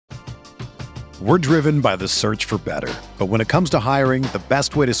We're driven by the search for better. But when it comes to hiring, the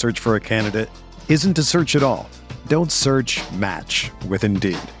best way to search for a candidate isn't to search at all. Don't search, match with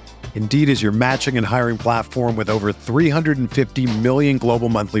Indeed. Indeed is your matching and hiring platform with over 350 million global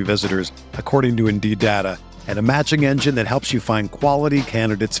monthly visitors, according to Indeed data, and a matching engine that helps you find quality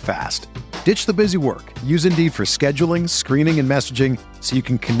candidates fast. Ditch the busy work. Use Indeed for scheduling, screening, and messaging so you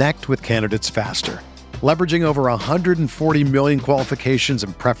can connect with candidates faster. Leveraging over 140 million qualifications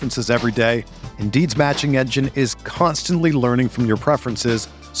and preferences every day, Indeed's matching engine is constantly learning from your preferences,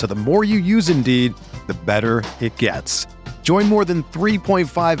 so the more you use Indeed, the better it gets. Join more than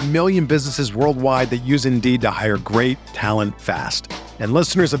 3.5 million businesses worldwide that use Indeed to hire great talent fast. And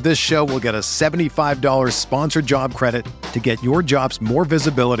listeners of this show will get a $75 sponsored job credit to get your jobs more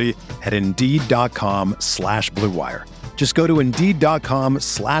visibility at Indeed.com/Blue Wire. Just go to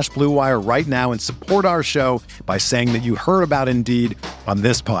Indeed.com/Blue Wire right now and support our show by saying that you heard about Indeed on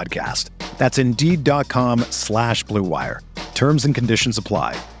this podcast. That's Indeed.com/Blue Wire. Terms and conditions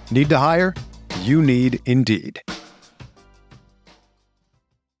apply. Need to hire? You need Indeed.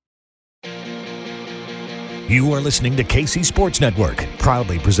 You are listening to KC Sports Network,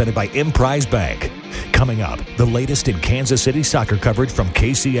 proudly presented by Emprise Bank. Coming up, the latest in Kansas City soccer coverage from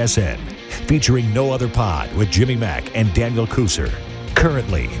KCSN, featuring No Other Pod with Jimmy Mack and Daniel Kuser.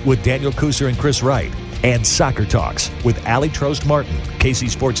 Currently, with Daniel Kuser and Chris Wright, and Soccer Talks with Ali Trost Martin. KC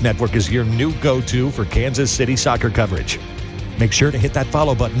Sports Network is your new go-to for Kansas City soccer coverage. Make sure to hit that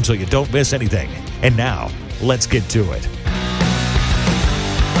follow button so you don't miss anything. And now, let's get to it.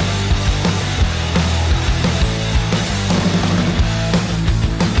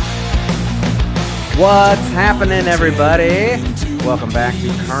 What's happening, everybody? Welcome back to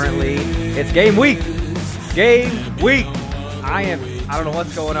Currently. It's game week. Game week. I don't know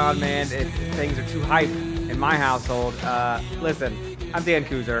what's going on, man. Things are too hype in my household. Listen, I'm Dan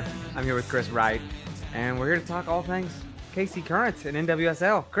Kuser. I'm here with Chris Wright, and we're here to talk all things KC Current and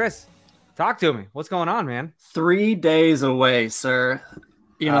NWSL. Chris, talk to me. What's going on, man? 3 days away, sir.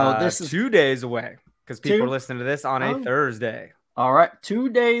 You know, this is 2 days away because people are listening to this on a Thursday. All right, 2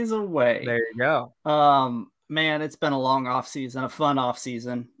 days away. There you go. Man, it's been a long off season, a fun off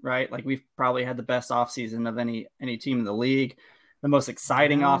season, right? Like we've probably had the best off season of any team in the league, the most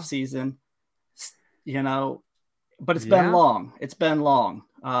exciting off season, you know. But it's been long. It's been long.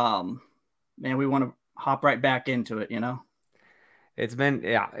 Man, we want to hop right back into it, you know. It's been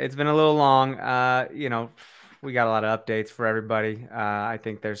a little long. You know, we got a lot of updates for everybody. I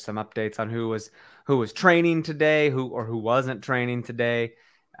think there's some updates on who was training today, who wasn't training today.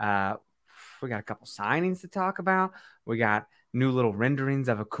 We got a couple signings to talk about. We got new little renderings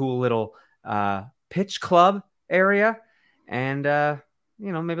of a cool little pitch club area, and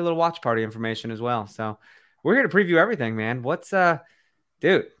you know, maybe a little watch party information as well. So we're here to preview everything, man.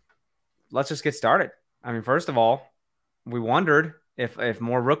 Dude, let's just get started. I mean, first of all, we wondered if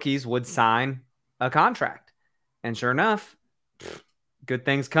more rookies would sign a contract, and sure enough, good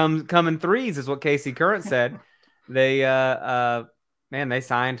things come in threes is what KC Current said. They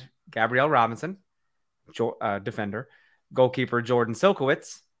signed Gabrielle Robinson, defender, goalkeeper Jordan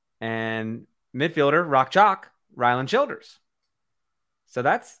Silkowitz, and midfielder Rock Chalk Rylan Childers. So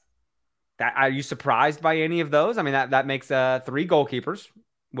that's that. Are you surprised by any of those? I mean, that makes 3 goalkeepers,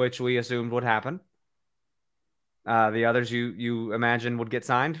 which we assumed would happen. The others you imagine would get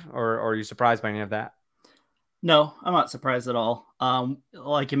signed, or are you surprised by any of that? No, I'm not surprised at all.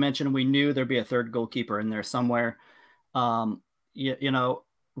 Like you mentioned, we knew there'd be a third goalkeeper in there somewhere. You know,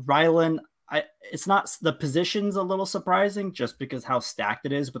 Rylan, it's not the position's a little surprising just because how stacked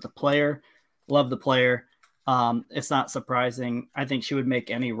it is with the player. Love the player. It's not surprising. I think she would make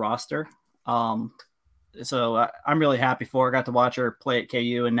any roster. So I'm really happy for her. Got to watch her play at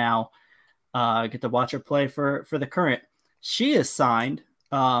KU, and now get to watch her play for the Current. She is signed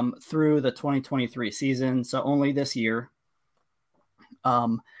through the 2023 season, so only this year.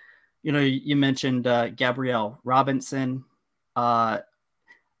 You know, you mentioned Gabrielle Robinson.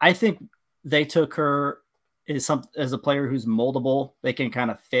 I think they took her as a player who's moldable. They can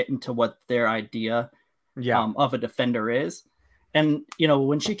kind of fit into what their idea of a defender is. And, you know,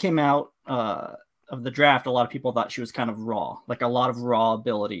 when she came out of the draft, a lot of people thought she was kind of raw, like a lot of raw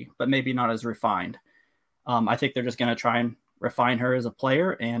ability, but maybe not as refined. I think they're just going to try and refine her as a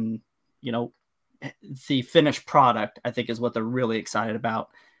player. And, you know, the finished product, I think, is what they're really excited about.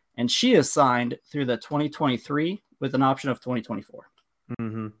 And she is signed through the 2023 with an option of 2024.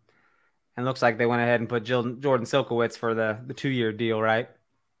 Mm-hmm. And looks like they went ahead and put Jordan Silkowitz for the 2-year deal, right?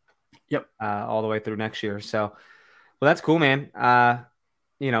 Yep. All the way through next year. So, well, that's cool, man.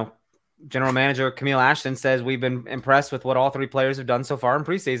 You know, General Manager Camille Ashton says we've been impressed with what all 3 players have done so far in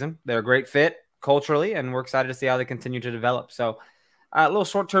preseason. They're a great fit culturally, and we're excited to see how they continue to develop. So little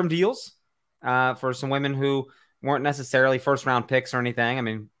short-term deals for some women who weren't necessarily first-round picks or anything. I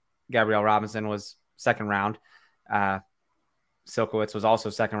mean, Gabrielle Robinson was second round. Silkowitz was also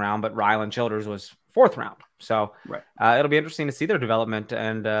second round, but Rylan Childers was fourth round. So it'll be interesting to see their development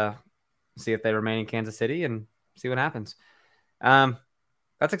and see if they remain in Kansas City and see what happens.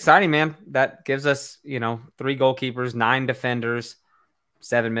 That's exciting, man. That gives us, 3 goalkeepers, 9 defenders,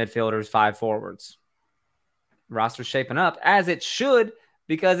 7 midfielders, 5 forwards. Roster's shaping up as it should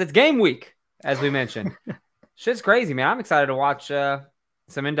because it's game week, as we mentioned. Shit's crazy, man. I'm excited to watch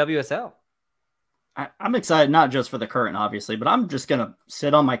some NWSL. I'm excited not just for the current, obviously, but I'm just going to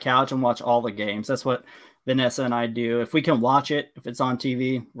sit on my couch and watch all the games. That's what Vanessa and I do. If we can watch it, if it's on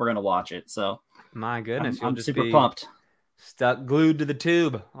TV, we're going to watch it. So, my goodness, I'm just super pumped. Stuck glued to the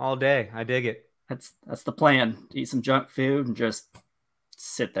tube all day. I dig it. That's the plan. Eat some junk food and just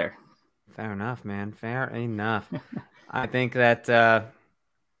sit there. Fair enough, man. Fair enough. I think that, well,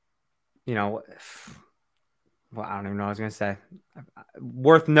 I don't even know what I was going to say.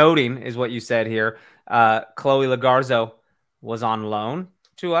 Worth noting is what you said here. Chloe Lagarzo was on loan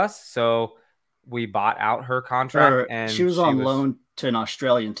to us, so we bought out her contract. And she was on loan to an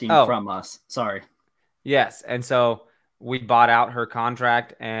Australian team from us. Sorry. Yes, and so we bought out her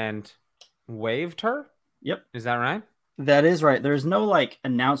contract and waived her? Yep. Is that right? That is right. There's no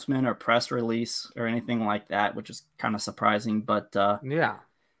announcement or press release or anything like that, which is kind of surprising. But yeah.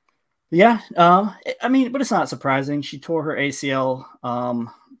 I mean, but it's not surprising. She tore her ACL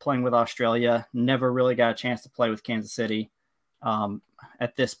playing with Australia. Never really got a chance to play with Kansas City.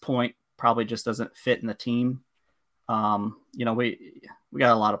 At this point, probably just doesn't fit in the team. We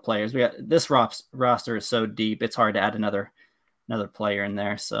got a lot of players. We got this roster is so deep. It's hard to add another player in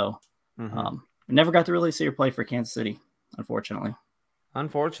there. So we never got to really see her play for Kansas City, unfortunately.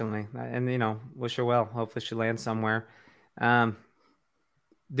 And wish her well. Hopefully she lands somewhere.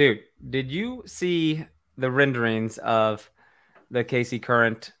 Dude, did you see the renderings of the KC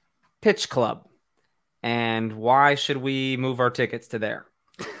Current Pitch Club? And why should we move our tickets to there?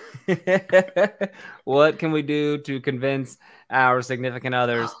 What can we do to convince our significant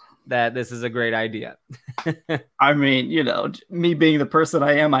others that this is a great idea? I mean, me being the person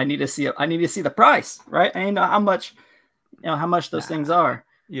I am, I need to see the price, right? I know how much those things are.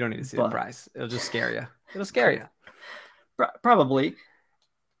 You don't need to see the price. It'll just scare you. It'll scare you. Probably.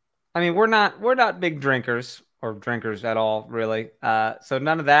 I mean, we're not big drinkers or drinkers at all, really. So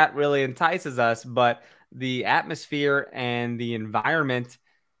none of that really entices us, but the atmosphere and the environment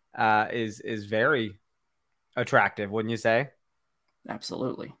is very attractive, wouldn't you say?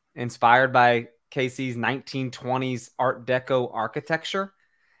 Absolutely. Inspired by KC's 1920s Art Deco architecture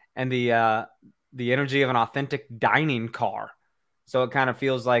and the energy of an authentic dining car. So it kind of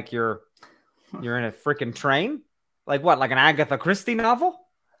feels like you're in a freaking train. Like what? Like an Agatha Christie novel?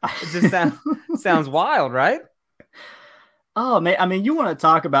 It just sounds wild, right? Oh man, I mean, you want to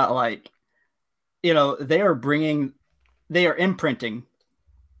talk about they are imprinting,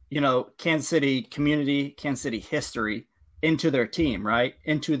 Kansas City community, Kansas City history into their team, right?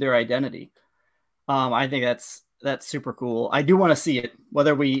 Into their identity. I think that's super cool. I do want to see it,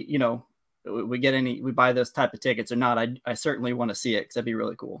 whether we buy those type of tickets or not. I certainly want to see it because that'd be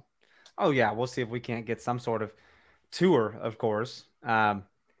really cool. Oh yeah, we'll see if we can't get some sort of tour, of course.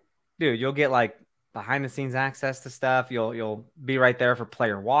 Dude, you'll get behind the scenes access to stuff. You'll be right there for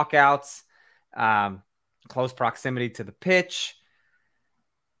player walkouts, close proximity to the pitch.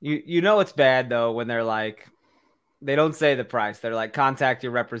 It's bad though when they're they don't say the price. They're like, contact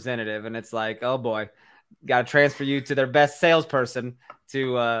your representative, and it's like, oh boy, got to transfer you to their best salesperson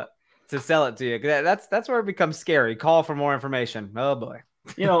to sell it to you. That's where it becomes scary. Call for more information. Oh boy.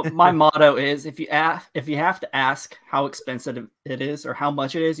 My motto is if you have to ask how expensive it is or how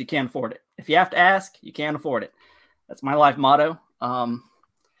much it is, you can't afford it. If you have to ask, you can't afford it. That's my life motto.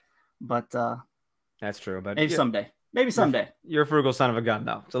 But that's true. But maybe someday. You're a frugal son of a gun,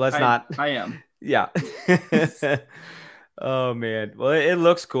 though. So let's not. I am. Yeah. Oh man. Well, it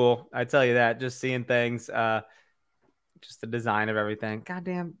looks cool. I tell you that. Just seeing things. Just the design of everything.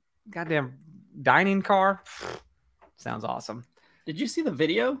 Goddamn dining car. Sounds awesome. Did you see the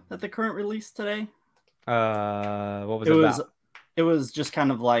video that the Current released today? What was it about? It was just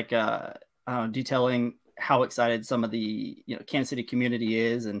kind of detailing how excited some of the Kansas City community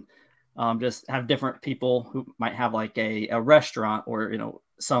is, and just have different people who might have a restaurant or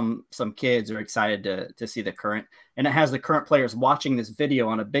some kids are excited to see the Current, and it has the Current players watching this video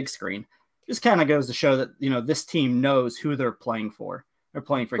on a big screen. Just kind of goes to show that this team knows who they're playing for. They're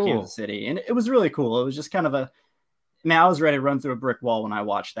playing for Kansas City, and it was really cool. It was just kind of Man, I was ready to run through a brick wall when I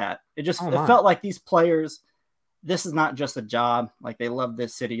watched that. It my. felt like these players, this is not just a job. Like, they love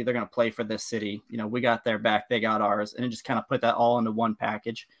this city. They're going to play for this city. You know, we got their back. They got ours. And it just kind of put that all into one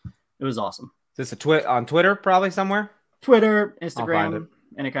package. It was awesome. Is this on Twitter probably somewhere? Twitter, Instagram,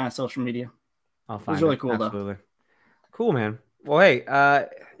 any kind of social media. I'll find it. It was really cool, Absolutely. Cool, man. Well, hey,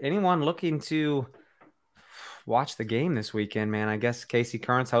 anyone looking to watch the game this weekend, man? I guess Casey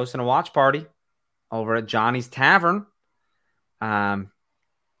Current's hosting a watch party over at Johnny's Tavern.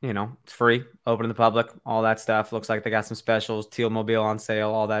 You know, it's free, open to the public, all that stuff. Looks like they got some specials, Tealmobile on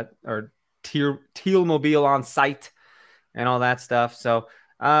sale, all that, or Tealmobile on site and all that stuff. So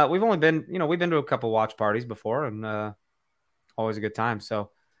we've been to a couple watch parties before, and always a good time.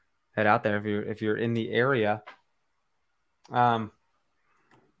 So head out there if you're in the area. What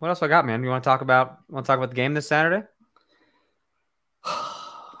else I got, man? You want to talk about the game this Saturday?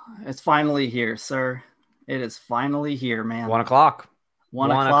 It's finally here, sir. It is finally here, man. 1 o'clock. 1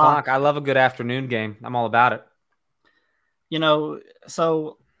 o'clock. I love a good afternoon game. I'm all about it. You know,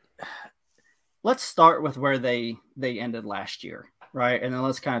 so let's start with where they ended last year, right? And then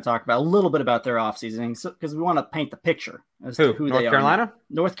let's kind of talk about a little bit about their offseason, because we want to paint the picture as to who North they Carolina? are.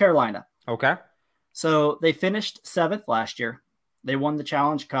 North Carolina. Okay. So they finished 7th last year. They won the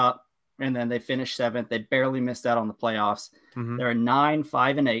Challenge Cup, and then they finished 7th. They barely missed out on the playoffs. Mm-hmm. They're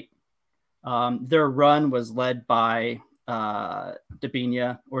 9-5-8. Their run was led by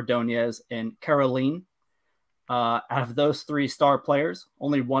Dabinia, Ordonez, and Caroline. Out of those 3 star players,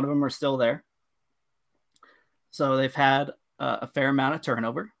 only one of them are still there. So they've had a fair amount of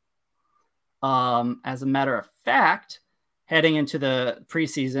turnover. As a matter of fact, heading into the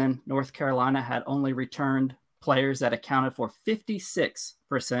preseason, North Carolina had only returned players that accounted for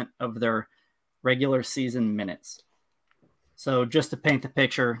 56% of their regular season minutes. So just to paint the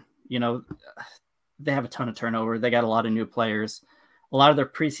picture, you know, they have a ton of turnover. They got a lot of new players. A lot of their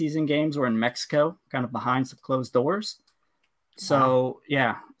preseason games were in Mexico, kind of behind some closed doors. So,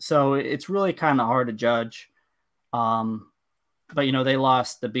 yeah. So it's really kind of hard to judge. But, you know, they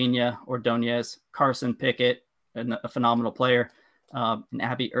lost Dabinia, Ordonez, Carson Pickett, and a phenomenal player, and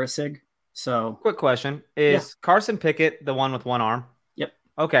Abby Ursig. So, quick question. Is Carson Pickett the one with one arm? Yep.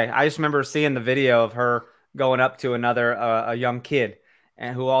 Okay. I just remember seeing the video of her going up to a young kid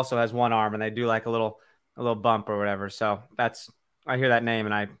and who also has one arm, and they do like a little bump or whatever. So I hear that name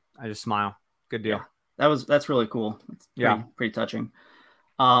and I just smile. Good deal. Yeah, that's really cool. It's pretty touching.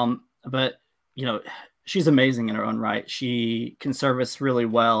 But you know, she's amazing in her own right. She can service really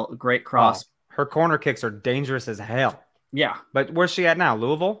well. Great cross. Her corner kicks are dangerous as hell. Yeah. But where's she at now?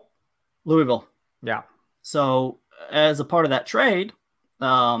 Louisville? Yeah. So as a part of that trade,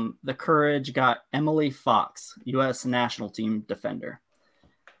 the Courage got Emily Fox, U.S. national team defender.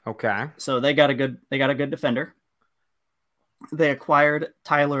 Okay. So they got a good defender. They acquired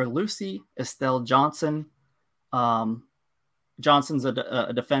Tyler Lucy, Estelle Johnson. Johnson's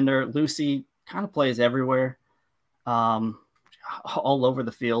a defender. Lucy kind of plays everywhere, all over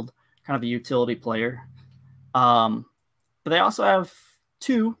the field, kind of a utility player. But they also have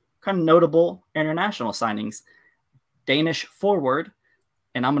 2 kind of notable international signings. Danish forward,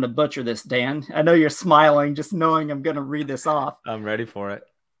 and I'm going to butcher this, Dan. I know you're smiling just knowing I'm going to read this off. I'm ready for it.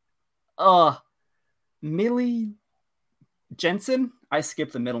 Millie Jensen. I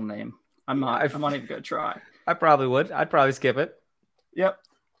skipped the middle name. I'm not even going to try. I probably would. I'd probably skip it. Yep.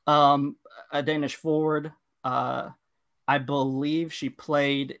 A Danish forward. I believe she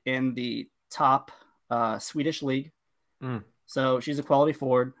played in the top Swedish league. So she's a quality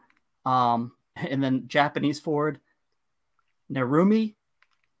forward. And then Japanese forward, Narumi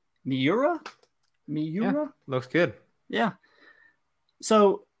Miura. Yeah, looks good. Yeah.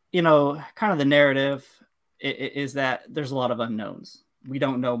 So, you know, kind of the narrative is that there's a lot of unknowns. We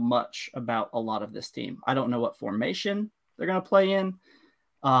don't know much about a lot of this team. I don't know what formation they're going to play in.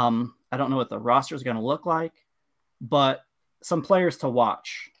 I don't know what the roster is going to look like, but some players to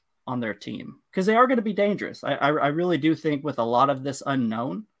watch on their team because they are going to be dangerous. I really do think with a lot of this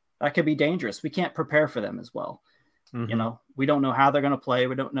unknown, that could be dangerous. We can't prepare for them as well. Mm-hmm. You know, we don't know how they're going to play.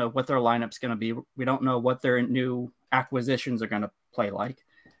 We don't know what their lineup's going to be. We don't know what their new acquisitions are going to play like.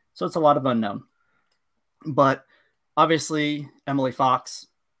 So it's a lot of unknown. But obviously, Emily Fox,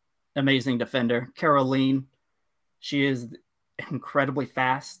 amazing defender. Caroline, she is incredibly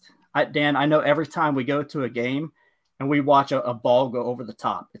fast. Dan, I know every time we go to a game and we watch a ball go over the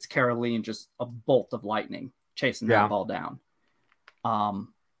top, it's Caroline, just a bolt of lightning chasing that ball down.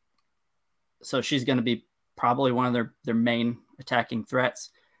 So she's going to be probably one of their main attacking threats.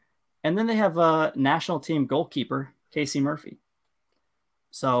 And then they have a national team goalkeeper, Casey Murphy.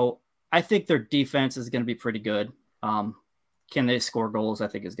 So I think their defense is going to be pretty good. Can they score goals? I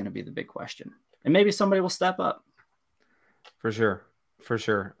think is going to be the big question. And maybe somebody will step up. For sure.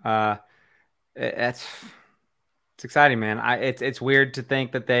 It's exciting, man. It's weird to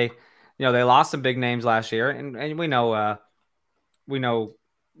think that they lost some big names last year, and we know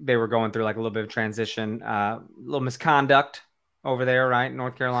they were going through like a little bit of transition, a little misconduct over there, right?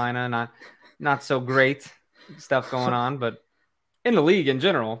 North Carolina, not so great stuff going on, but in the league in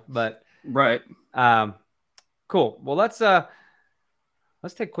general. But right. Cool. Well, let's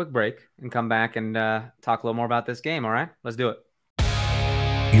take a quick break and come back and talk a little more about this game. All right, let's do it.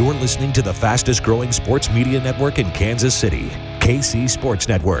 You're listening to the fastest growing sports media network in Kansas City, KC Sports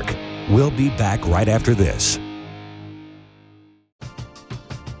Network. We'll be back right after this.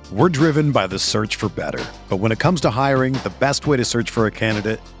 We're driven by the search for better. But when it comes to hiring, the best way to search for a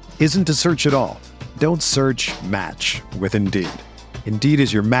candidate isn't to search at all. Don't search, match with Indeed. Indeed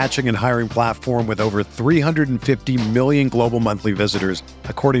is your matching and hiring platform with over 350 million global monthly visitors,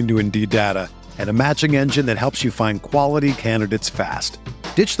 according to Indeed data, and a matching engine that helps you find quality candidates fast.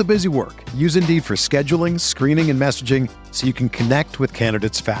 Ditch the busy work. Use Indeed for scheduling, screening, and messaging so you can connect with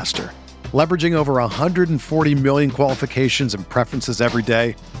candidates faster. Leveraging over 140 million qualifications and preferences every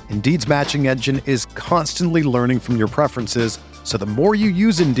day, Indeed's matching engine is constantly learning from your preferences, so the more you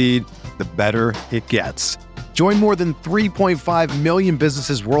use Indeed, the better it gets. Join more than 3.5 million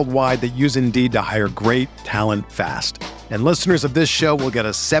businesses worldwide that use Indeed to hire great talent fast. And listeners of this show will get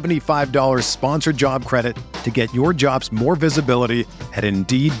a $75 sponsored job credit to get your jobs more visibility at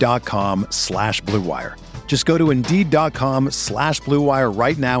Indeed.com/Blue Wire. Just go to Indeed.com/Blue Wire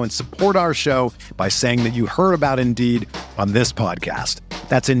right now and support our show by saying that you heard about Indeed on this podcast.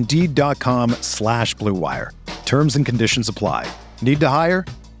 That's Indeed.com/Blue Wire. Terms and conditions apply. Need to hire?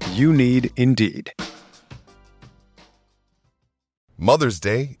 You need Indeed. Mother's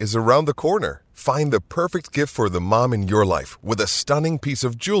Day is around the corner. Find the perfect gift for the mom in your life with a stunning piece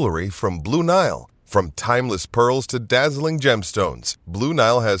of jewelry from Blue Nile. From timeless pearls to dazzling gemstones, Blue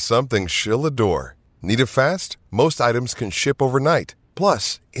Nile has something she'll adore. Need it fast? Most items can ship overnight.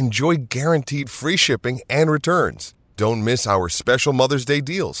 Plus, enjoy guaranteed free shipping and returns. Don't miss our special Mother's Day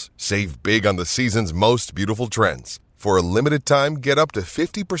deals. Save big on the season's most beautiful trends. For a limited time, get up to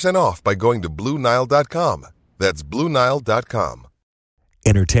 50% off by going to BlueNile.com. That's BlueNile.com.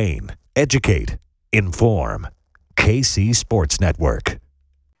 Entertain, educate, inform. KC Sports Network. Did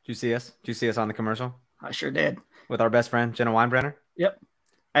you see us? Did you see us on the commercial? I sure did. With our best friend, Jenna Weinbrenner? Yep.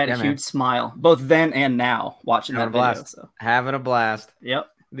 I had a huge smile, both then and now, watching that video. So. Having a blast. Yep.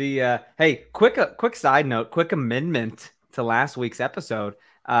 Hey, quick side note, quick amendment to last week's episode.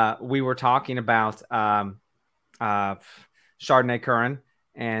 We were talking about Chardonnay Curran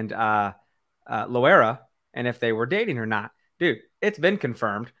and Loera and if they were dating or not. Dude, it's been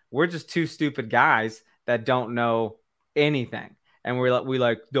confirmed. We're just two stupid guys that don't know anything. And we don't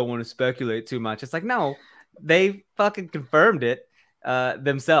want to speculate too much. It's like, no, they fucking confirmed it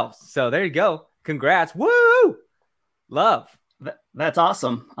themselves. So there you go. Congrats. Woo! Love. That's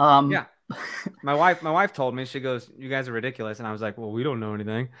awesome. Yeah. My wife told me, she goes, "You guys are ridiculous." And I was like, well, we don't know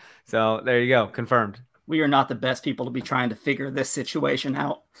anything. So there you go. Confirmed. We are not the best people to be trying to figure this situation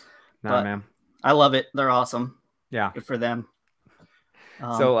out. No, man. I love it. They're awesome. Yeah. Good for them.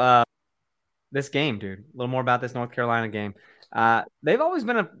 So this game, dude, a little more about this North Carolina game. They've always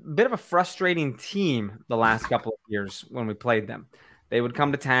been a bit of a frustrating team the last couple of years when we played them. They would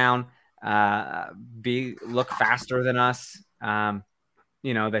come to town, look faster than us.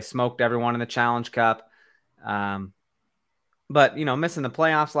 They smoked everyone in the Challenge Cup. But missing the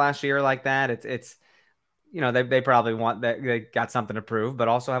playoffs last year like that, it's they probably they got something to prove, but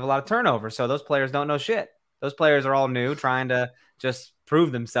also have a lot of turnover. So those players don't know shit. Those players are all new, trying to just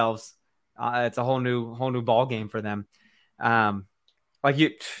prove themselves. It's a whole new ball game for them. There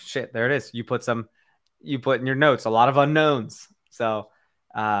it is. You put in your notes, a lot of unknowns. So,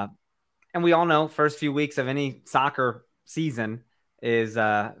 and we all know first few weeks of any soccer season is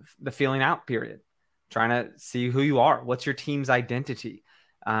the feeling out period, trying to see who you are. What's your team's identity?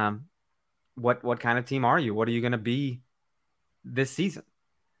 What kind of team are you? What are you going to be this season?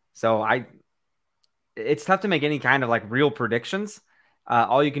 So it's tough to make any kind of like real predictions.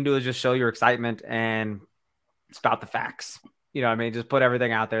 All you can do is just show your excitement and spout the facts. You know what I mean? Just put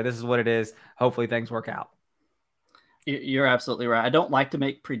everything out there. This is what it is. Hopefully things work out. You're absolutely right. I don't like to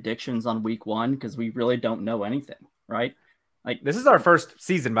make predictions on week one because we really don't know anything, right? Like this is our first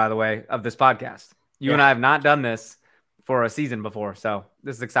season, by the way, of this podcast. You and I have not done this for a season before. So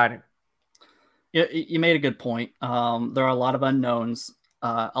this is exciting. Yeah, you made a good point. There are a lot of unknowns,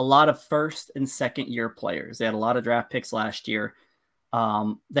 a lot of first and second year players. They had a lot of draft picks last year.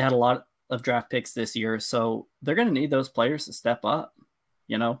 They had a lot of draft picks this year, so they're going to need those players to step up.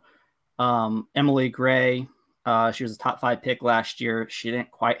 Emily Gray, she was a top 5 pick last year. She didn't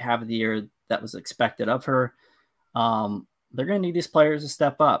quite have the year that was expected of her. They're going to need these players to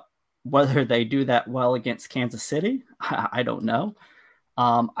step up. Whether they do that well against Kansas City, I don't know.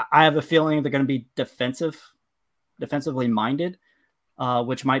 I have a feeling they're going to be defensively minded,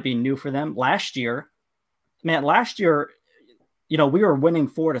 which might be new for them. Last year, we were winning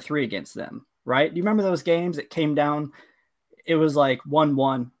 4-3 against them, right? Do you remember those games? It came down. It was like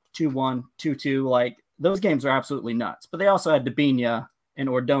 1-1, 2-1, 2-2. Like those games are absolutely nuts. But they also had Dabinia and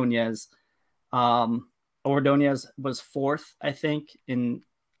Ordonez. Ordonez was 4th, I think, in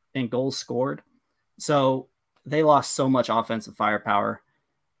goals scored. So they lost so much offensive firepower.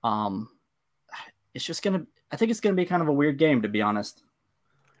 It's just I think it's gonna be kind of a weird game, to be honest.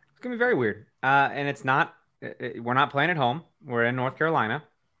 It's gonna be very weird. And it's not. We're not playing at home. We're in North Carolina.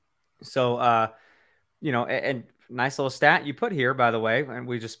 So, and nice little stat you put here, by the way. And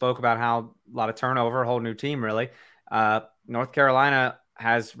we just spoke about how a lot of turnover, a whole new team, really. North Carolina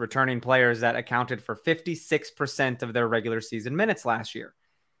has returning players that accounted for 56% of their regular season minutes last year.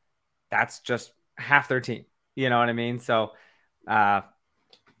 That's just half their team. You know what I mean? So, a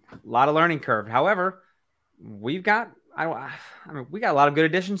lot of learning curve. However, we got a lot of good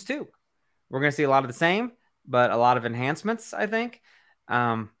additions too. We're going to see a lot of the same, but a lot of enhancements, I think.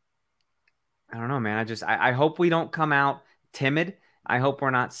 I don't know, man. I hope we don't come out timid. I hope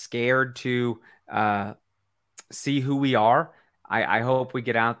we're not scared to see who we are. I hope we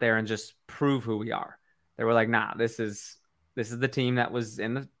get out there and just prove who we are. They were like, nah, this is the team that was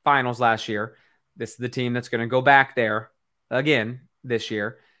in the finals last year. This is the team that's going to go back there again this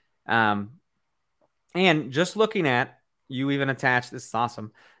year. And just looking at, you even attached, this is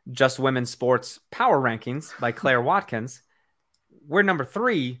awesome, Just Women's Sports Power Rankings by Claire Watkins. We're number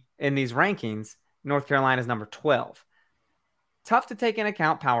 3 in these rankings. North Carolina's number 12. Tough to take into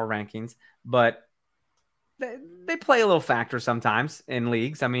account power rankings, but they play a little factor sometimes in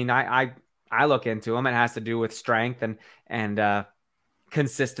leagues. I mean, I look into them. It has to do with strength and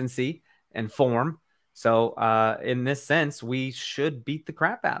consistency and form. So in this sense, we should beat the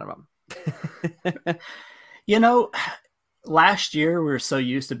crap out of them. Last year we were so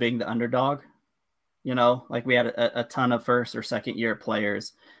used to being the underdog. Like we had a ton of first or second year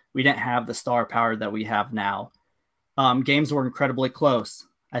players. We didn't have the star power that we have now. Games were incredibly close.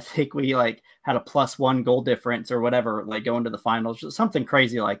 I think we had a +1 goal difference or whatever, going to the finals, something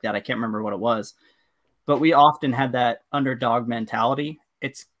crazy like that. I can't remember what it was, but we often had that underdog mentality.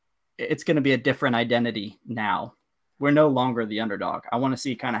 It's going to be a different identity now. We're no longer the underdog. I want to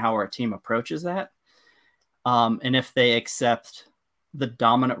see kind of how our team approaches that. And if they accept the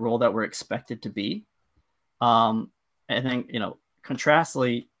dominant role that we're expected to be. And then,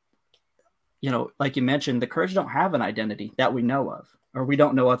 contrastly, like you mentioned, the Courage don't have an identity that we know of, or we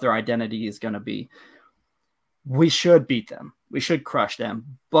don't know what their identity is going to be. We should beat them. We should crush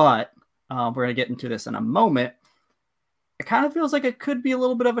them. But we're going to get into this in a moment. It kind of feels like it could be a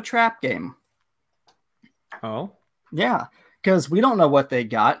little bit of a trap game. Oh? Yeah, because we don't know what they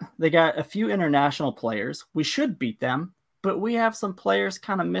got. They got a few international players. We should beat them, but we have some players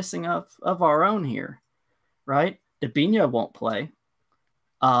kind of missing of our own here, right? Dabinia won't play.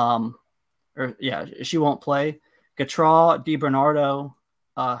 She won't play. Gautrat, DiBernardo,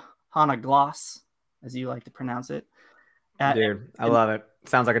 Hannah Gloss, as you like to pronounce it. Dude, I love it.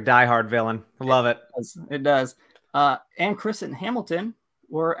 Sounds like a diehard villain. Love it. It does. And Kristen Hamilton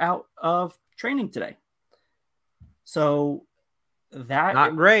were out of training today. So that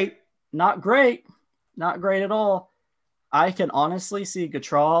not great at all. I can honestly see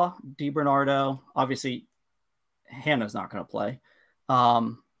Gautrat, DiBernardo, obviously Hannah's not going to play.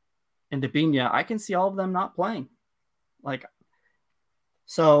 And Dabinia, I can see all of them not playing.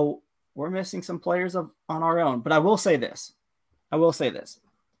 So we're missing some players on our own, but I will say this.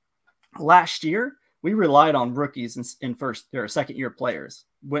 Last year, we relied on rookies in first or second year players,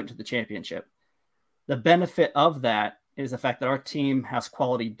 went to the championship. The benefit of that is the fact that our team has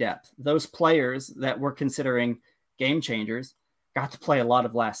quality depth. Those players that we're considering game changers got to play a lot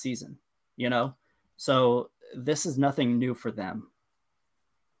of last season, So this is nothing new for them.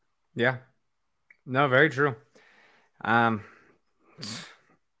 Yeah. No, very true. Dude,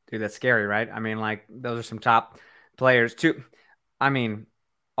 that's scary, right? I mean, those are some top players too. I mean,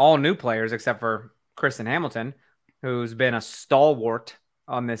 all new players except for Kristen Hamilton, who's been a stalwart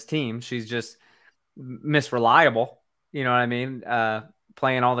on this team. She's just misreliable. You know what I mean?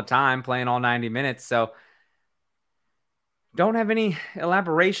 Playing all the time, playing all 90 minutes. So don't have any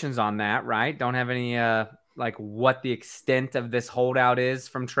elaborations on that, right? Don't have any like what the extent of this holdout is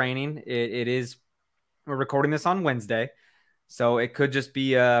from training. It is, we're recording this on Wednesday, so it could just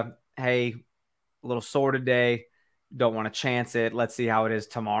be hey, a little sore today, don't want to chance it, let's see how it is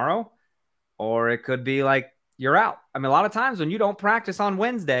tomorrow. Or it could be like you're out. I mean, a lot of times when you don't practice on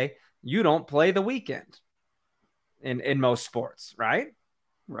Wednesday, you don't play the weekend in most sports, right?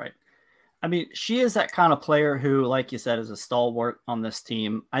 Right. I mean, she is that kind of player who, like you said, is a stalwart on this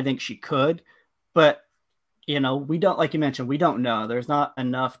team. I think she could, but we don't, like you mentioned, we don't know. There's not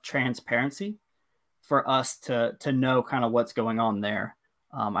enough transparency for us to know kind of what's going on there.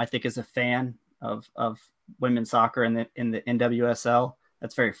 I think as a fan of women's soccer in the NWSL,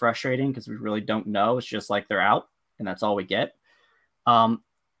 that's very frustrating because we really don't know. It's just like they're out and that's all we get.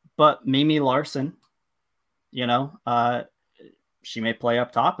 But Mimi Larson, she may play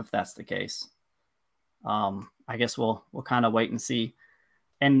up top if that's the case. I guess we'll kind of wait and see.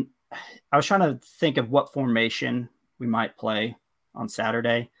 And I was trying to think of what formation we might play on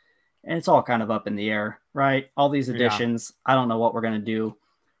Saturday, and it's all kind of up in the air, right? All these additions, I don't know what we're going to do.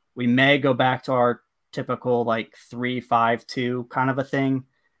 We may go back to our typical 3-5-2 kind of a thing.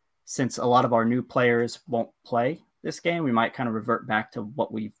 Since a lot of our new players won't play this game, we might kind of revert back to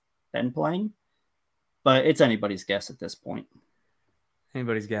what we've been playing, but it's anybody's guess at this point.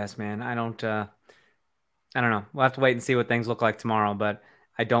 Anybody's guess, man. I don't know. We'll have to wait and see what things look like tomorrow, but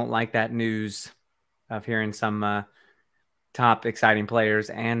I don't like that news of hearing some top exciting players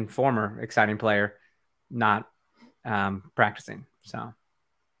and former exciting player not practicing. So,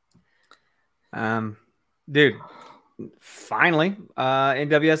 dude, finally,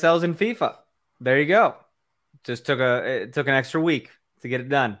 NWSL's in FIFA. There you go. Just took an extra week to get it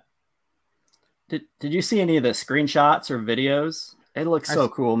done. Did you see any of the screenshots or videos? It looks so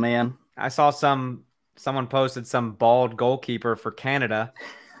cool, man. I saw someone posted some bald goalkeeper for Canada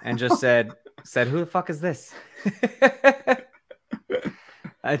and just said, who the fuck is this?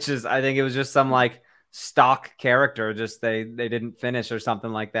 I think it was just some stock character. Just they didn't finish or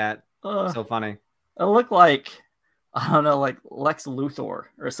something like that. So funny. It looked like, I don't know, like Lex Luthor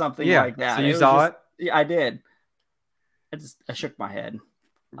or something like that. So you saw it? Yeah, I did. I shook my head.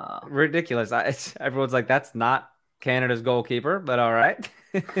 Ridiculous. Everyone's like, that's not Canada's goalkeeper, but all right.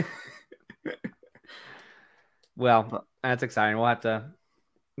 Well, that's exciting. We'll have to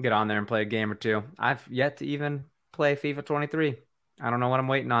get on there and play a game or two. I've yet to even play FIFA 23. I don't know what I'm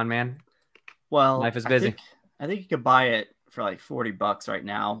waiting on, man. Well, life is busy. I think you could buy it for $40 right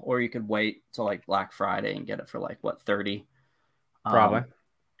now, or you could wait till Black Friday and get it for $30. Probably.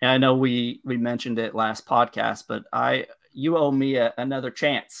 And I know we mentioned it last podcast, but you owe me another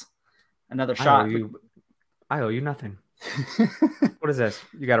chance, another shot. I owe you nothing. What is this?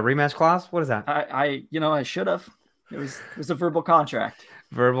 You got a rematch clause? What is that? I should have. It was a verbal contract.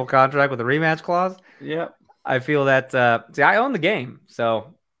 Verbal contract with a rematch clause? Yep. I feel that I own the game,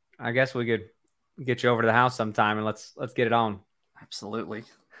 so I guess we could get you over to the house sometime and let's get it on. Absolutely.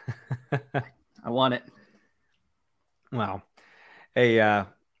 I want it. Well, hey, I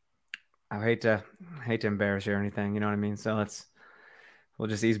hate to embarrass you or anything, you know what I mean? So we'll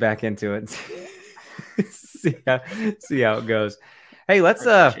just ease back into it. see how it goes. Hey, let's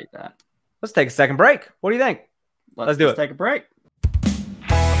take a second break. What do you think? Let's do it. Let's take a break.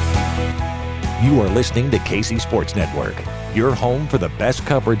 You are listening to KC Sports Network, your home for the best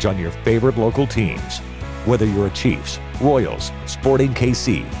coverage on your favorite local teams. Whether you're a Chiefs, Royals, Sporting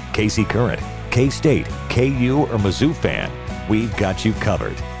KC, KC Current, K-State, KU, or Mizzou fan, we've got you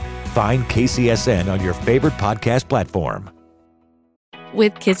covered. Find KCSN on your favorite podcast platform.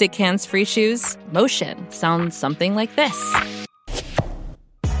 With Kizik hands-free shoes, motion sounds something like this.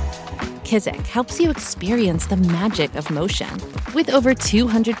 Kizik helps you experience the magic of motion. With over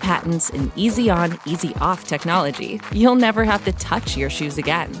 200 patents and easy-on, easy-off technology, you'll never have to touch your shoes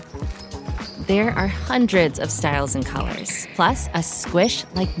again. There are hundreds of styles and colors, plus a squish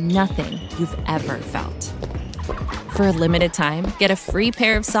like nothing you've ever felt. For a limited time, get a free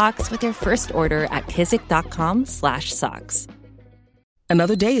pair of socks with your first order at kizik.com/socks.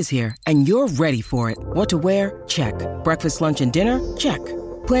 Another day is here, and you're ready for it. What to wear? Check. Breakfast, lunch, and dinner? Check.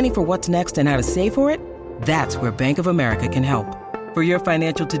 Planning for what's next and how to save for it? That's where Bank of America can help. For your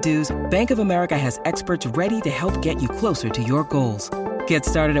financial to-dos, Bank of America has experts ready to help get you closer to your goals. Get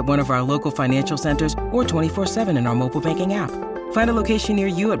started at one of our local financial centers or 24/7 in our mobile banking app. Find a location near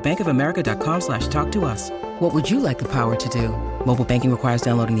you at bankofamerica.com/talktous. What would you like the power to do? Mobile banking requires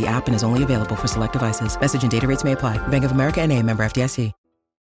downloading the app and is only available for select devices. Message and data rates may apply. Bank of America N.A., member FDIC.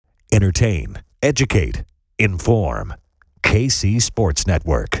 Entertain, educate, inform. KC Sports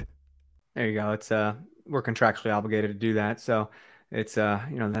Network. There you go. It's we're contractually obligated to do that, so it's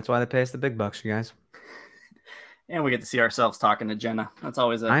that's why they pay us the big bucks, you guys. And we get to see ourselves talking to Jenna. That's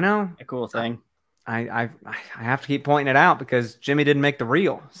always I know. a cool thing. I have to keep pointing it out because Jimmy didn't make the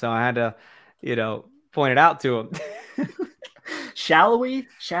reel, so I had to, point it out to him.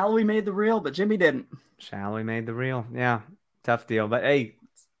 Shallowy made the reel, but Jimmy didn't. Shallowy made the reel. Yeah, tough deal. But hey,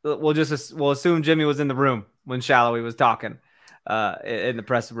 we'll assume Jimmy was in the room when Shallowy was talking, in the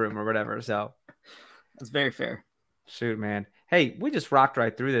press room or whatever. So that's very fair. Shoot, man. Hey, we just rocked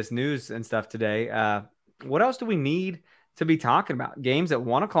right through this news and stuff today. What else do we need to be talking about? Games at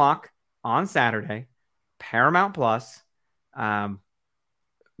 1:00 on Saturday, Paramount Plus.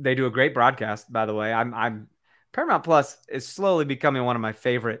 They do a great broadcast, by the way. I'm Paramount Plus is slowly becoming one of my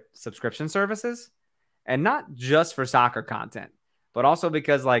favorite subscription services, and not just for soccer content, but also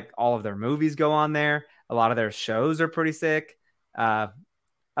because like all of their movies go on there. A lot of their shows are pretty sick. I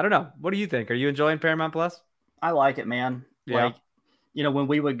don't know. What do you think? Are you enjoying Paramount Plus? I like it, man. Yeah. Like, when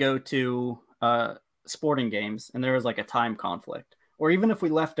we would go to sporting games and there was like a time conflict, or even if we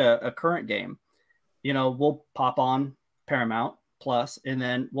left a current game, we'll pop on Paramount Plus and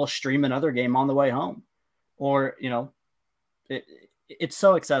then we'll stream another game on the way home. Or, it's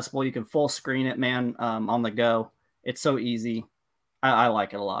so accessible. You can full screen it, man, on the go. It's so easy. I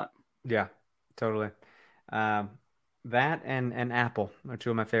like it a lot. Yeah, totally. That and Apple are two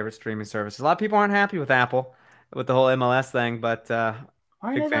of my favorite streaming services. A lot of people aren't happy with Apple with the whole MLS thing, but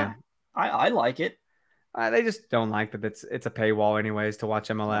big fan. I like it. They just don't like that it's a paywall anyways to watch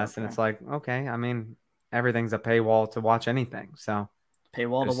MLS, Okay. and it's like, okay, I mean, everything's a paywall to watch anything. So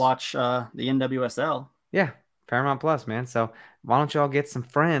paywall to watch the NWSL. Yeah, Paramount Plus, man. So why don't y'all get some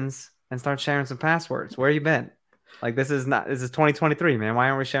friends and start sharing some passwords? Where you been? Like this is 2023, man. Why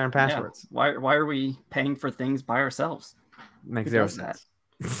aren't we sharing passwords? Yeah. Why are we paying for things by ourselves? Makes zero sense.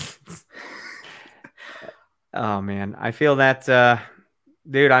 Oh man, I feel that,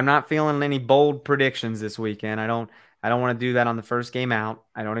 dude. I'm not feeling any bold predictions this weekend. I don't want to do that on the first game out.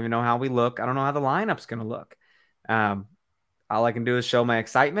 I don't even know how we look. I don't know how the lineup's gonna look. All I can do is show my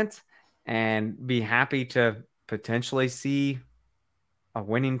excitement and be happy to potentially see a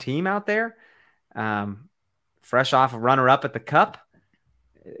winning team out there. Fresh off a runner-up at the Cup,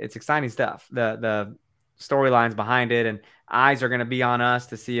 it's exciting stuff. The storylines behind it and eyes are going to be on us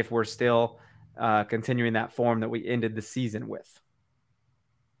to see if we're still continuing that form that we ended the season with.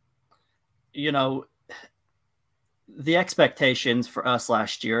 The expectations for us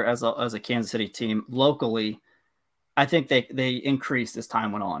last year as a Kansas City team locally, I think they increased as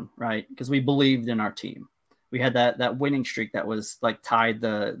time went on, right? Because we believed in our team. We had that winning streak that was like tied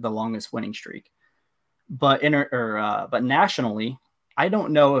the longest winning streak. But but nationally, I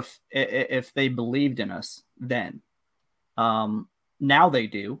don't know if they believed in us then. Now they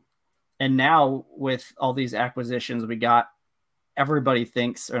do, and now with all these acquisitions we got, everybody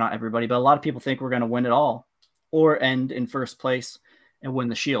thinks, or not everybody, but a lot of people think we're going to win it all, or end in first place and win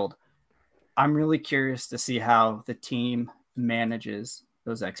the Shield. I'm really curious to see how the team manages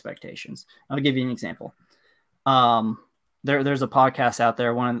those expectations. I'll give you an example. There's a podcast out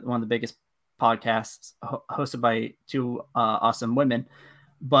there, one of the biggest podcasts hosted by two awesome women,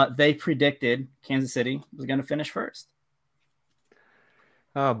 but they predicted Kansas City was going to finish first.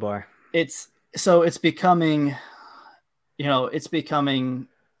 Oh boy. It's becoming, it's becoming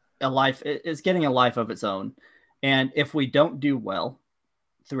a life. It's getting a life of its own. And if we don't do well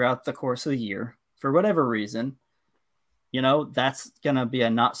throughout the course of the year, for whatever reason, that's going to be a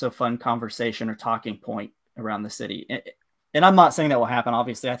not so fun conversation or talking point around the city. And I'm not saying that will happen.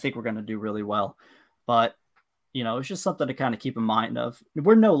 Obviously, I think we're going to do really well, but it's just something to kind of keep in mind of.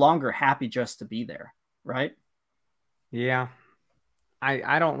 We're no longer happy just to be there. Right. Yeah.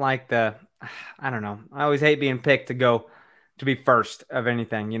 I don't like I don't know. I always hate being picked to be first of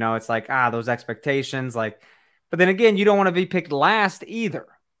anything. It's like, those expectations, like, but then again, you don't want to be picked last either.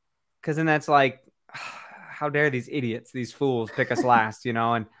 Cause then that's like, how dare these idiots, these fools pick us last,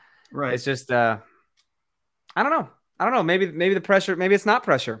 and right. It's just, I don't know. Maybe the pressure, maybe it's not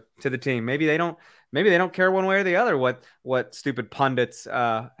pressure to the team. Maybe they don't care one way or the other what stupid pundits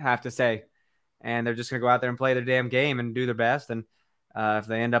have to say. And they're just going to go out there and play their damn game and do their best. And if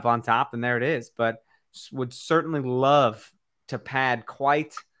they end up on top, then there it is. But would certainly love to pad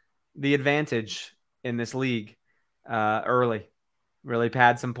quite the advantage in this league early. Really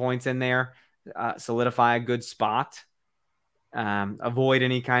pad some points in there, solidify a good spot, avoid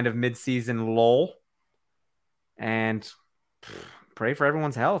any kind of midseason lull, and pray for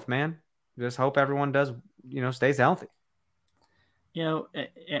everyone's health, man. Just hope everyone does, stays healthy.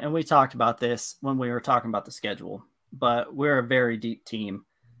 And we talked about this when we were talking about the schedule, but we're a very deep team.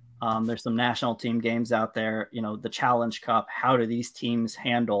 There's some national team games out there, the Challenge Cup. How do these teams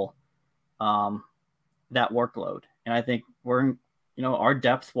handle that workload? And I think our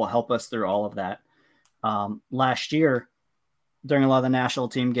depth will help us through all of that. Last year, during a lot of the national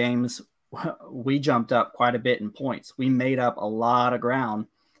team games, we jumped up quite a bit in points. We made up a lot of ground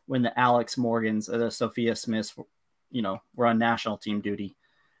when the Alex Morgans or the Sophia Smiths, were on national team duty.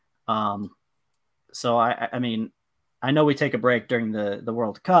 So I mean, I know we take a break during the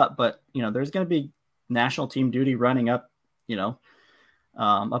World Cup, but there's going to be national team duty running up,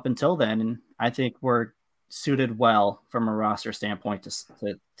 up until then, and I think we're suited well from a roster standpoint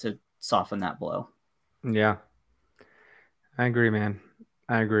to soften that blow. Yeah, I agree, man.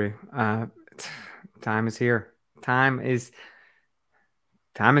 I agree. Time is here. Time is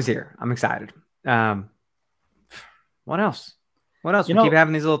here. I'm excited. What else? We keep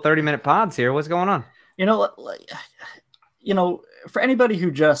having these little 30-minute pods here. What's going on? For anybody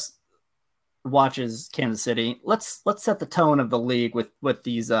who just watches Kansas City, let's set the tone of the league with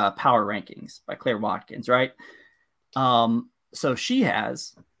these power rankings by Claire Watkins, right? So she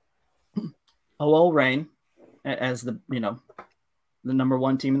has OL Reign as the number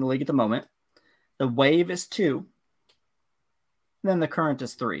one team in the league at the moment. The Wave is 2. Then the Current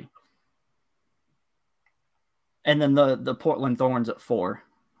is 3. And then the Portland Thorns at 4.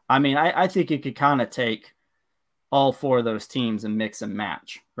 I mean, I think you could kind of take all 4 of those teams and mix and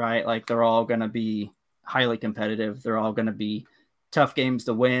match, right? Like they're all going to be highly competitive. They're all going to be tough games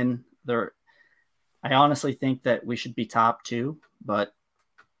to win. I honestly think that we should be top 2, but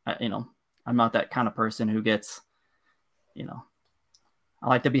I'm not that kind of person who gets, I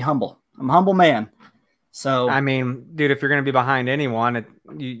like to be humble. I'm a humble man. So, I mean, dude, if you're going to be behind anyone,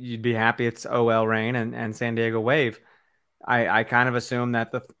 you'd be happy it's OL Reign and San Diego Wave. I kind of assume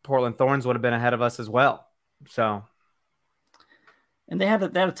that the Portland Thorns would have been ahead of us as well. So, and they had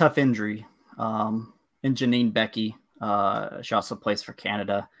a tough injury. In Janine Becky, she also plays for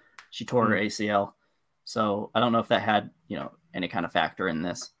Canada. She tore her ACL. So I don't know if that had, any kind of factor in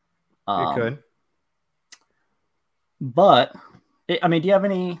this. It could. But do you have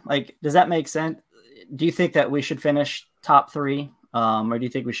any, does that make sense? Do you think that we should finish top 3? Or do you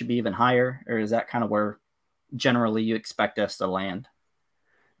think we should be even higher? Or is that kind of where generally you expect us to land?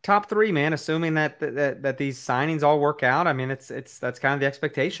 Top 3, man, assuming that these signings all work out. I mean, that's kind of the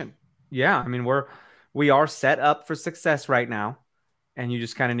expectation. Yeah. I mean, we are set up for success right now, and you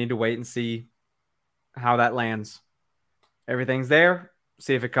just kind of need to wait and see how that lands. Everything's there.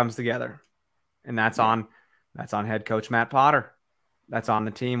 See if it comes together. And that's on head coach Matt Potter. That's on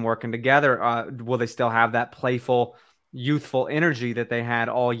the team working together. Will they still have that playful, youthful energy that they had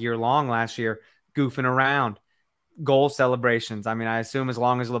all year long last year, goofing around, goal celebrations? I mean, I assume as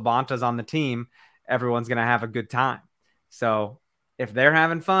long as Labanta's on the team, everyone's going to have a good time. So if they're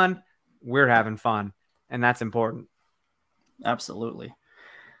having fun, we're having fun. And that's important. Absolutely.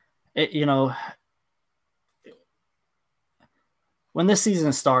 When this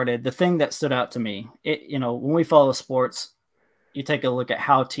season started, the thing that stood out to me, when we follow sports, you take a look at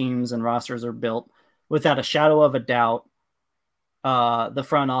how teams and rosters are built. Without a shadow of a doubt, the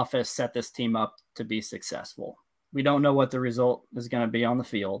front office set this team up to be successful. We don't know what the result is going to be on the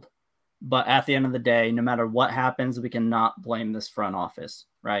field, but at the end of the day, no matter what happens, we cannot blame this front office,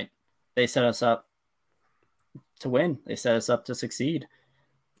 right? They set us up to win. They set us up to succeed.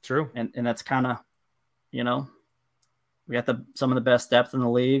 True. And that's kind of, we got some of the best depth in the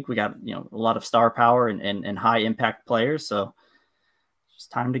league. We got, a lot of star power and high impact players. So it's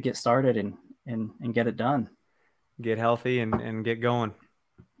time to get started and get it done. Get healthy and get going.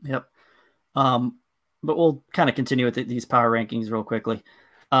 Yep. But we'll kind of continue with these power rankings real quickly.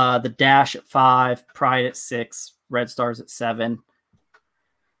 The Dash at 5, Pride at 6, Red Stars at 7.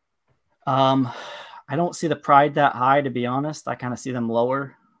 I don't see the Pride that high, to be honest. I kind of see them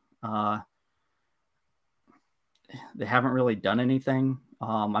lower. They haven't really done anything.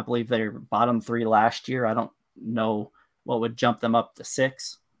 I believe they're bottom 3 last year. I don't know what would jump them up to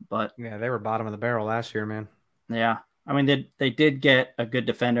 6, but yeah, they were bottom of the barrel last year, man. Yeah. I mean, they did get a good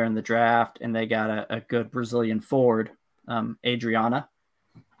defender in the draft, and they got a good Brazilian forward, Adriana.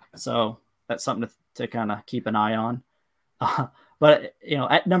 So that's something to kind of keep an eye on. But,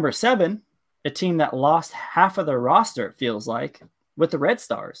 at number 7, a team that lost half of their roster, it feels like, with the Red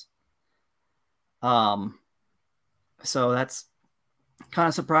Stars. So that's kind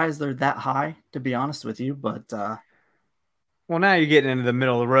of surprised they're that high, to be honest with you. But well, now you're getting into the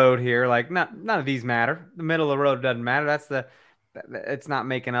middle of the road here. Like, none of these matter. The middle of the road doesn't matter. It's not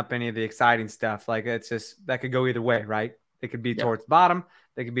making up any of the exciting stuff. Like, it's just that could go either way, right? It could be towards the bottom.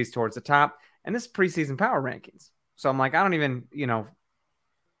 They could be towards the top. And this is preseason power rankings. So I'm like, I don't even,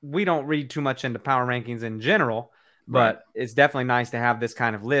 we don't read too much into power rankings in general, but It's definitely nice to have this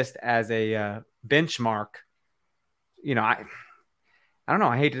kind of list as a benchmark I don't know.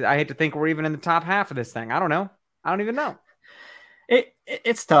 I hate to think we're even in the top half of this thing. I don't know. I don't even know.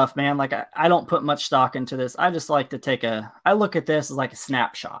 It's tough, man. Like I don't put much stock into this. I just like to I look at this as like a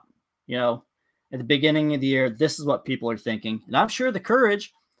snapshot, at the beginning of the year, this is what people are thinking. And I'm sure the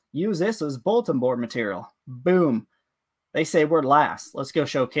Courage use this as bulletin board material. Boom. They say we're last. Let's go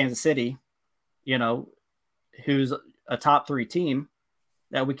show Kansas City, who's a top 3 team,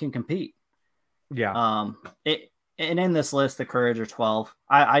 that we can compete. Yeah. And in this list, the Courage are 12.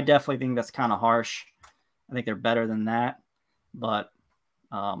 I definitely think that's kind of harsh. I think they're better than that. But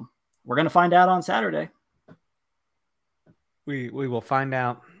we're going to find out on Saturday. We will find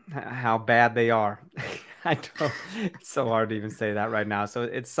out how bad they are. It's so hard to even say that right now. So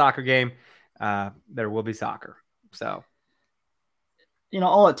it's a soccer game. There will be soccer. So,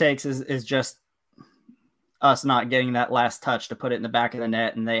 all it takes is just us not getting that last touch to put it in the back of the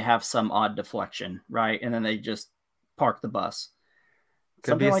net, and they have some odd deflection, right? And then they just park the bus.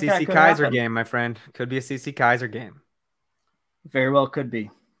 Could be a CC Kaiser game, my friend. Could be a CC Kaiser game. Very well could be.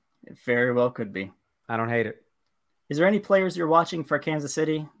 It very well could be. I don't hate it. Is there any players you're watching for Kansas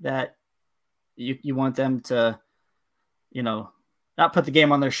City that you want them to, not put the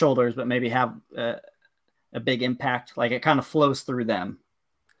game on their shoulders, but maybe have a big impact? Like it kind of flows through them.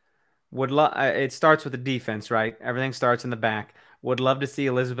 It starts with the defense, right? Everything starts in the back. Would love to see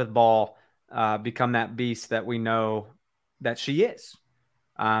Elizabeth Ball become that beast that we know that she is.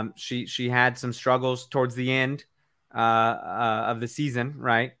 She had some struggles towards the end of the season,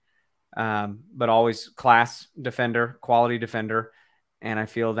 right? But always class defender, quality defender, and I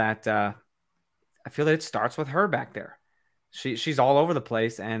feel that it starts with her back there. She's all over the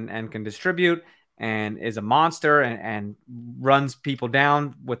place and can distribute and is a monster and runs people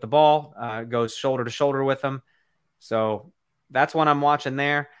down with the ball, goes shoulder to shoulder with them. So that's what I'm watching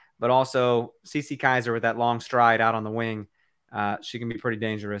there. But also CC Kaiser with that long stride out on the wing. She can be pretty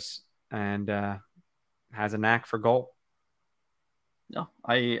dangerous and has a knack for goal. No,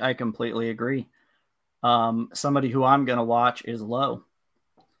 I completely agree. Somebody who I'm going to watch is Lowe.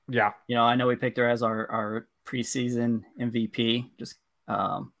 Yeah. I know we picked her as our preseason MVP,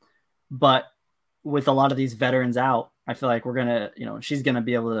 but with a lot of these veterans out, I feel like we're going to, she's going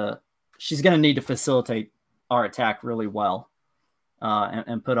to need to facilitate our attack really well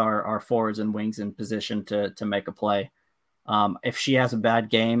and put our forwards and wings in position to make a play. If she has a bad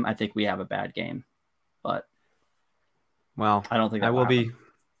game, I think we have a bad game, but I don't think I will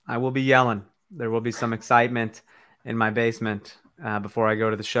be yelling. There will be some excitement in my basement before I go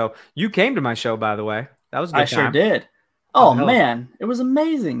to the show. You came to my show, by the way. That was a good time. Sure did. Oh man, it was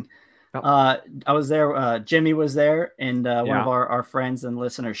amazing. I was there. Jimmy was there, and one of our friends and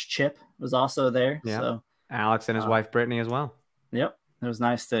listeners, Chip, was also there. Yeah. So Alex and his wife Brittany as well. Yep, it was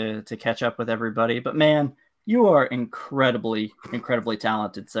nice to catch up with everybody. But man, you are incredibly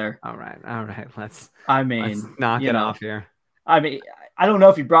talented, sir. All right. Let's knock it off here. I mean, I don't know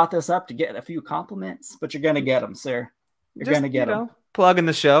if you brought this up to get a few compliments, but you're gonna get them, sir. You're gonna get them. Plugging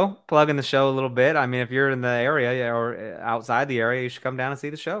the show a little bit. I mean, if you're in the area or outside the area, you should come down and see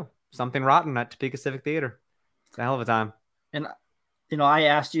the show. Something Rotten at Topeka Civic Theater. It's a hell of a time. And, I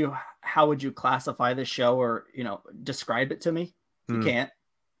asked you, how would you classify this show or, describe it to me? You can't.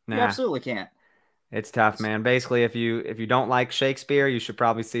 Nah. You absolutely can't. It's tough, man. Basically, if you don't like Shakespeare, you should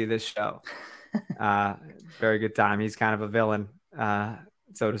probably see this show. Very good time. He's kind of a villain,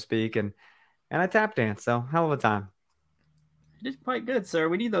 so to speak. And I tap dance. So hell of a time. You did quite good, sir.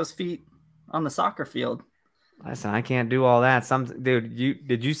 We need those feet on the soccer field. Listen, I can't do all that.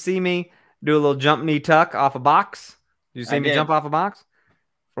 Did you see me do a little jump knee tuck off a box? Did you see me jump off a box?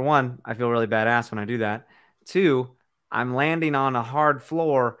 For one, I feel really badass when I do that. Two, I'm landing on a hard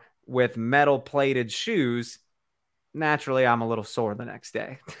floor with metal plated shoes. Naturally, I'm a little sore the next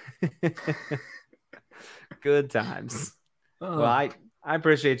day. Good times. Well, I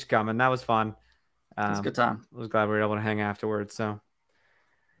appreciate you coming. That was fun. It was a good time. I was glad we were able to hang afterwards. So,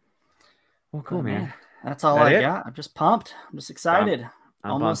 well, cool, man. That's all I got. I'm just pumped. I'm just excited.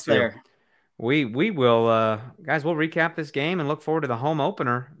 I'm almost there. We will, guys. We'll recap this game and look forward to the home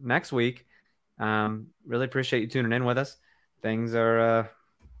opener next week. Really appreciate you tuning in with us. Things are,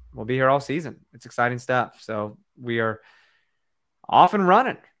 we'll be here all season. It's exciting stuff. So we are off and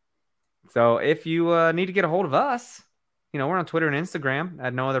running. So if you need to get a hold of us, we're on Twitter and Instagram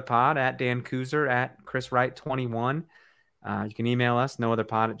at NoOtherPod, at Dan Kuzer, at ChrisWright21. You can email us,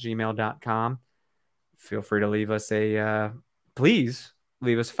 nootherpod@gmail.com. Feel free to leave us please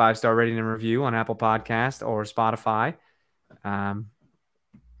leave us a 5-star rating and review on Apple Podcast or Spotify.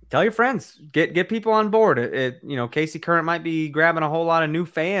 Tell your friends, get people on board. Casey Current might be grabbing a whole lot of new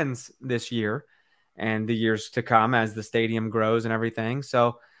fans this year. and the years to come as the stadium grows and everything.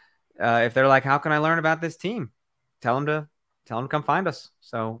 So if they're like, how can I learn about this team? Tell them to come find us.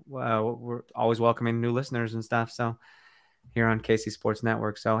 So we're always welcoming new listeners and stuff. So here on KC Sports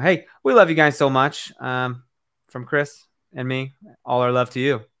Network. So, hey, we love you guys so much. From Chris and me, all our love to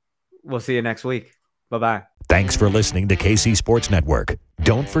you. We'll see you next week. Bye-bye. Thanks for listening to KC Sports Network.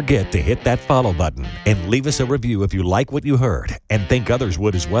 Don't forget to hit that follow button and leave us a review if you like what you heard and think others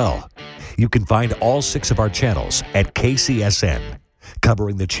would as well. You can find all 6 of our channels at KCSN,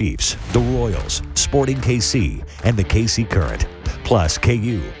 covering the Chiefs, the Royals, Sporting KC, and the KC Current, plus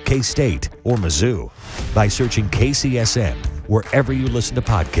KU, K-State, or Mizzou by searching KCSN wherever you listen to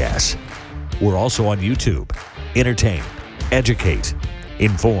podcasts. We're also on YouTube. Entertain, educate,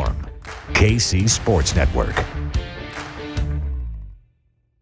 inform. KC Sports Network.